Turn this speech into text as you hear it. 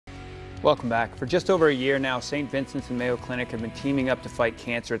Welcome back. For just over a year now, St. Vincent's and Mayo Clinic have been teaming up to fight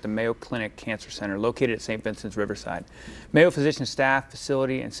cancer at the Mayo Clinic Cancer Center, located at St. Vincent's Riverside. Mayo physician staff,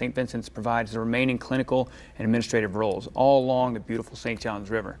 facility, and St. Vincent's provides the remaining clinical and administrative roles, all along the beautiful St. Johns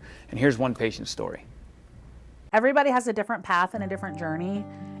River. And here's one patient's story. Everybody has a different path and a different journey,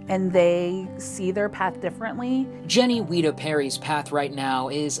 and they see their path differently. Jenny Wida Perry's path right now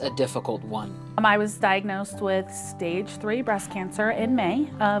is a difficult one. I was diagnosed with stage 3 breast cancer in May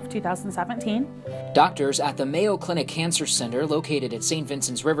of 2017. Doctors at the Mayo Clinic Cancer Center, located at St.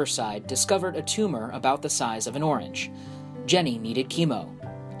 Vincent's Riverside, discovered a tumor about the size of an orange. Jenny needed chemo,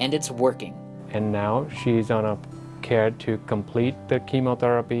 and it's working. And now she's on a care to complete the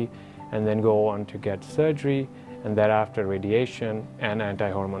chemotherapy and then go on to get surgery, and thereafter radiation and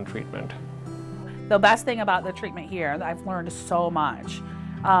anti-hormone treatment. The best thing about the treatment here, I've learned so much,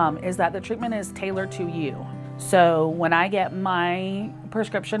 is that the treatment is tailored to you. So when I get my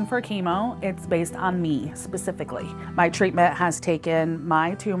prescription for chemo, it's based on me specifically. My treatment has taken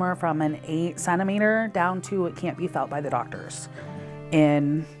my tumor from an 8 centimeter down to it can't be felt by the doctors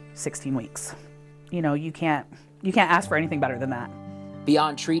in 16 weeks. You know, you can't ask for anything better than that.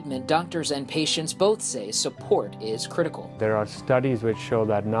 Beyond treatment, doctors and patients both say support is critical. There are studies which show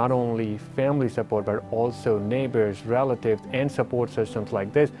that not only family support, but also neighbors, relatives, and support systems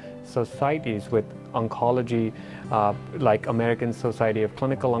like this, societies with oncology, like American Society of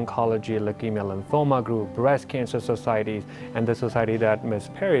Clinical Oncology, Leukemia Lymphoma Group, Breast Cancer Societies, and the society that Ms.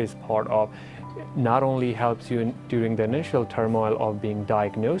 Perry is part of, not only helps you during the initial turmoil of being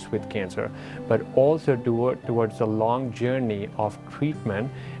diagnosed with cancer, but also towards the long journey of treatment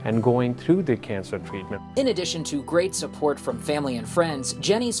and going through the cancer treatment. In addition to great support from family and friends,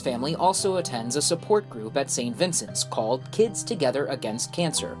 Jenny's family also attends a support group at St. Vincent's called Kids Together Against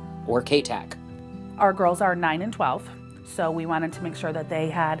Cancer, or KTAC. Our girls are 9 and 12, so we wanted to make sure that they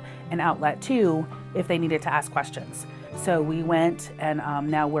had an outlet too if they needed to ask questions. So we went, and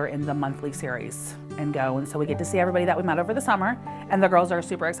now we're in the monthly series and go, and so we get to see everybody that we met over the summer, and the girls are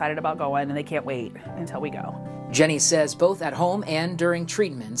super excited about going, and they can't wait until we go. Jenny says both at home and during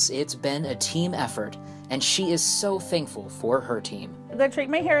treatments, it's been a team effort, and she is so thankful for her team. The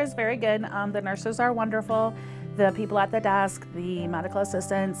treatment here is very good. The nurses are wonderful. The people at the desk, the medical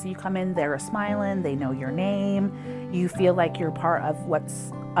assistants, you come in, they're smiling, they know your name. You feel like you're part of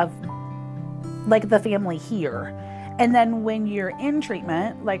like the family here. And then when you're in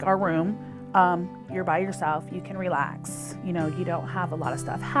treatment, like our room, you're by yourself, you can relax. You know, you don't have a lot of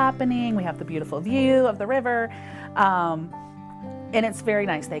stuff happening. We have the beautiful view of the river. And it's very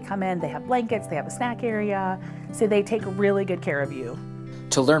nice. They come in, they have blankets, they have a snack area. So they take really good care of you.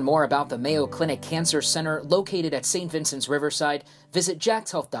 To learn more about the Mayo Clinic Cancer Center located at St. Vincent's Riverside, visit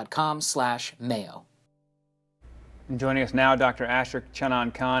jackshealth.com/Mayo. And joining us now, Dr. Asher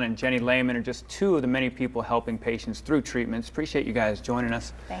Chanan Khan and Jenny Lehman are just two of the many people helping patients through treatments. Appreciate you guys joining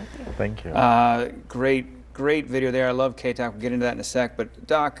us. Thank you. Thank you. Great video there. I love KTAC. We'll get into that in a sec. But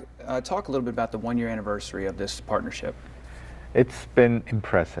Doc, talk a little bit about the 1-year anniversary of this partnership. It's been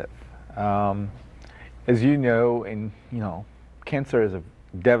impressive. As you know, cancer is a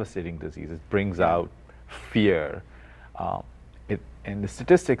devastating disease. It brings out fear. And the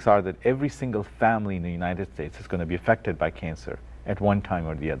statistics are that every single family in the United States is going to be affected by cancer at one time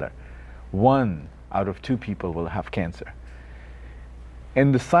or the other. 1 out of 2 people will have cancer.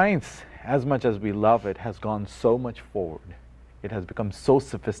 And the science, as much as we love it, has gone so much forward. It has become so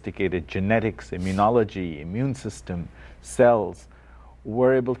sophisticated. Genetics, immunology, immune system, cells.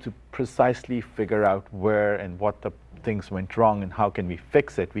 We're able to precisely figure out where and what the things went wrong and how can we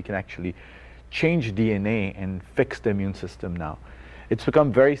fix it. We can actually change DNA and fix the immune system now. It's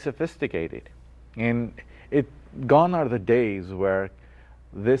become very sophisticated, and gone are the days where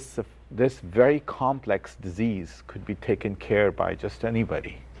this very complex disease could be taken care by just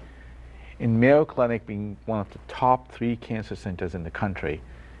anybody. In Mayo Clinic, being one of the top 3 cancer centers in the country,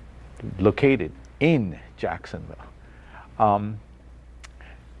 located in Jacksonville,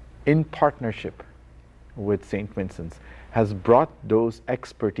 in partnership with St. Vincent's, has brought those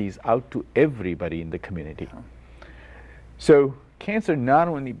expertise out to everybody in the community. So cancer, not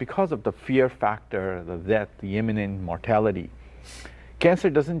only because of the fear factor, the death, the imminent mortality, cancer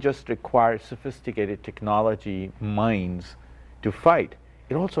doesn't just require sophisticated technology minds to fight.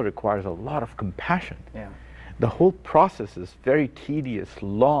 It also requires a lot of compassion. Yeah. The whole process is very tedious,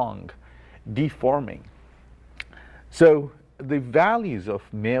 long, deforming. So the values of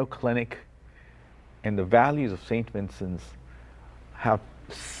Mayo Clinic and the values of St. Vincent's have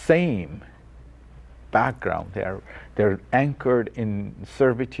same background. They're anchored in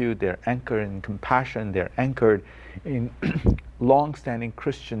servitude, they're anchored in compassion, they're anchored in long-standing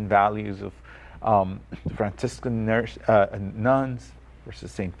Christian values of Franciscan nuns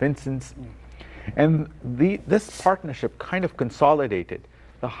versus St. Vincent's. And this partnership kind of consolidated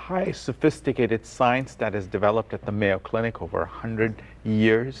the high sophisticated science that is developed at the Mayo Clinic over 100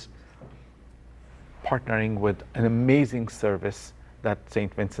 years, partnering with an amazing service that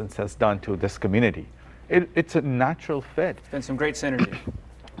St. Vincent's has done to this community. It's a natural fit. It's been some great synergy.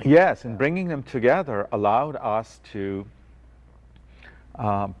 Yes, and bringing them together allowed us to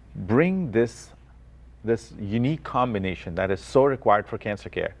bring this unique combination that is so required for cancer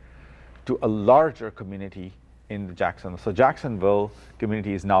care to a larger community in the Jacksonville. So Jacksonville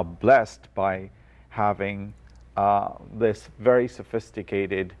community is now blessed by having this very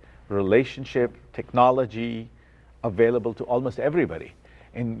sophisticated relationship, technology available to almost everybody.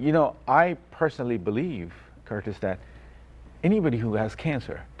 And you know, I personally believe, Curtis, that anybody who has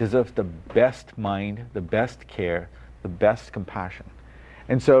cancer deserves the best mind, the best care, the best compassion.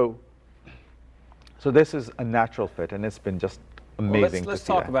 And so this is a natural fit, and it's been just amazing. Well, let's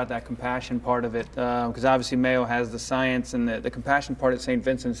talk about that compassion part of it, because obviously Mayo has the science and the compassion part at St.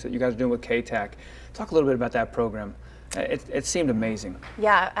 Vincent's that you guys are doing with KTAC. Talk a little bit about that program. It seemed amazing.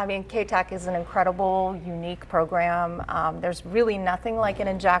 Yeah, I mean, KTAC is an incredible, unique program. There's really nothing like it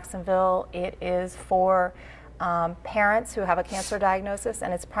in Jacksonville. It is for parents who have a cancer diagnosis,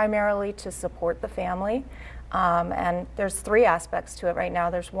 and it's primarily to support the family. And there's 3 aspects to it right now.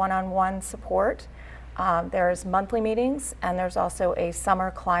 There's one-on-one support, there's monthly meetings, and there's also a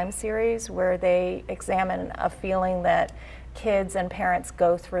summer climb series where they examine a feeling that kids and parents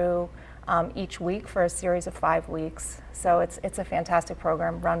go through each week for a series of 5 weeks. So it's a fantastic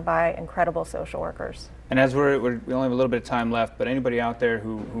program run by incredible social workers. And as we only have a little bit of time left, but anybody out there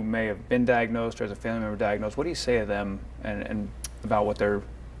who may have been diagnosed or has a family member diagnosed, what do you say to them and about what they're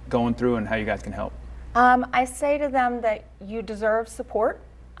going through and how you guys can help? I say to them that you deserve support,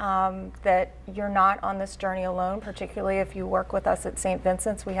 that you're not on this journey alone, particularly if you work with us at St.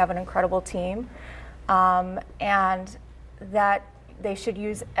 Vincent's. We have an incredible team, and that they should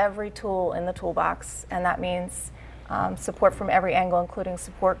use every tool in the toolbox, and that means support from every angle, including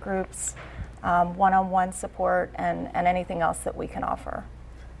support groups, one-on-one support, and anything else that we can offer.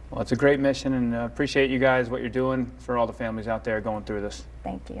 Well, it's a great mission, and appreciate you guys, what you're doing for all the families out there going through this.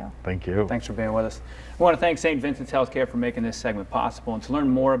 Thank you. Thank you. Thanks for being with us. I want to thank St. Vincent's Healthcare for making this segment possible. And to learn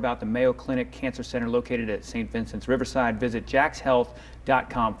more about the Mayo Clinic Cancer Center located at St. Vincent's Riverside, visit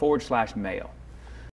jaxhealth.com/Mayo.